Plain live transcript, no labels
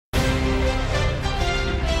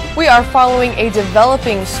We are following a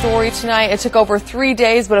developing story tonight. It took over 3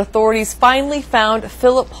 days, but authorities finally found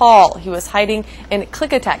Phillip Paul. He was hiding in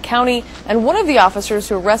Klickitat County, and one of the officers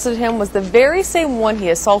who arrested him was the very same one he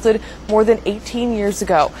assaulted more than 18 years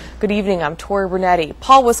ago. Good evening, I'm Tori Brunetti.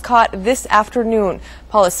 Paul was caught this afternoon.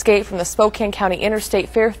 Paul escaped from the Spokane County Interstate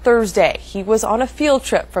Fair Thursday. He was on a field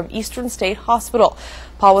trip from Eastern State Hospital.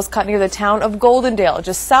 Paul was caught near the town of Goldendale,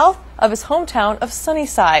 just south of his hometown of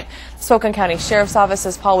Sunnyside. The Spokane County Sheriff's Office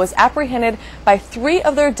says Paul was apprehended by 3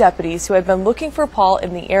 of their deputies who had been looking for Paul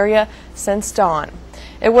in the area since dawn.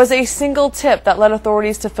 It was a single tip that led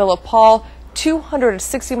authorities to Phillip Paul,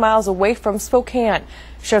 260 miles away from Spokane.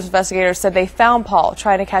 Sheriff's investigators said they found Paul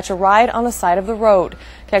trying to catch a ride on the side of the road.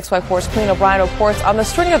 KXY4's Colleen O'Brien reports on the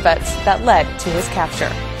string of events that led to his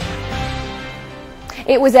capture.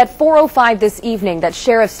 It was at 4:05 this evening that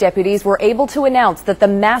sheriff's deputies were able to announce that the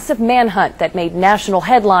massive manhunt that made national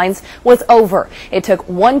headlines was over. It took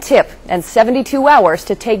 1 tip and 72 hours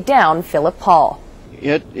to take down Phillip Paul.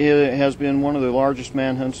 It has been one of the largest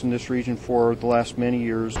manhunts in this region for the last many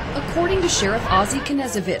years. According to Sheriff Ozzie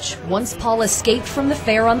Knezevich, once Paul escaped from the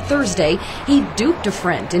fair on Thursday, he duped a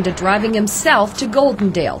friend into driving him south to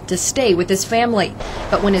Goldendale to stay with his family.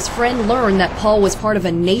 But when his friend learned that Paul was part of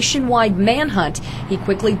a nationwide manhunt, he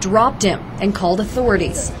quickly dropped him and called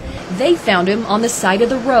authorities. They found him on the side of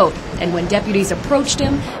the road, and when deputies approached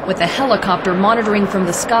him with a helicopter monitoring from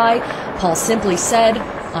the sky, Paul simply said,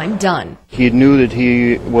 "I'm done." He knew that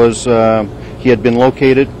he had been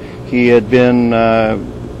located. He had been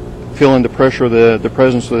feeling the pressure of the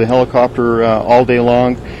presence of the helicopter all day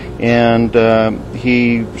long, and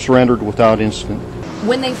he surrendered without incident.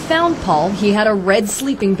 When they found Paul, he had a red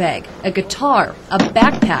sleeping bag, a guitar, a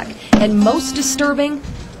backpack, and most disturbing,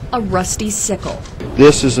 a rusty sickle.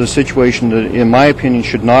 This is a situation that, in my opinion,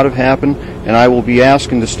 should not have happened, and I will be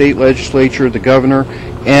asking the state legislature, the governor,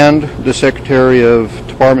 and the Secretary of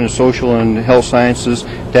Department of Social and Health Sciences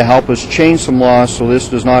to help us change some laws so this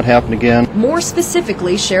does not happen again. More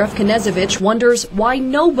specifically, Sheriff Knezevich wonders why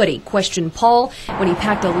nobody questioned Paul when he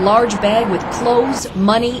packed a large bag with clothes,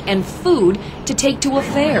 money, and food to take to a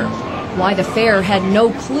fair. Why the fair had no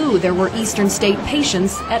clue there were Eastern State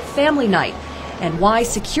patients at family night. And why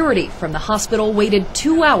security from the hospital waited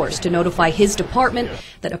 2 hours to notify his department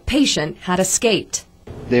that a patient had escaped.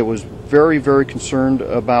 They was very, very concerned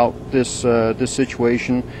about this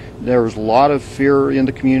situation. There was a lot of fear in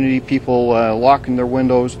the community, people locking their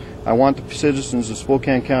windows. I want the citizens of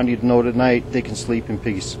Spokane County to know tonight they can sleep in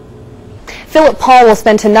peace. Phillip Paul will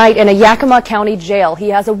spend tonight in a Yakima County jail. He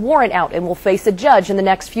has a warrant out and will face a judge in the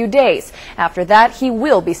next few days. After that, he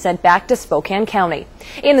will be sent back to Spokane County.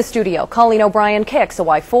 In the studio, Colleen O'Brien,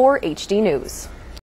 KXY4 HD News.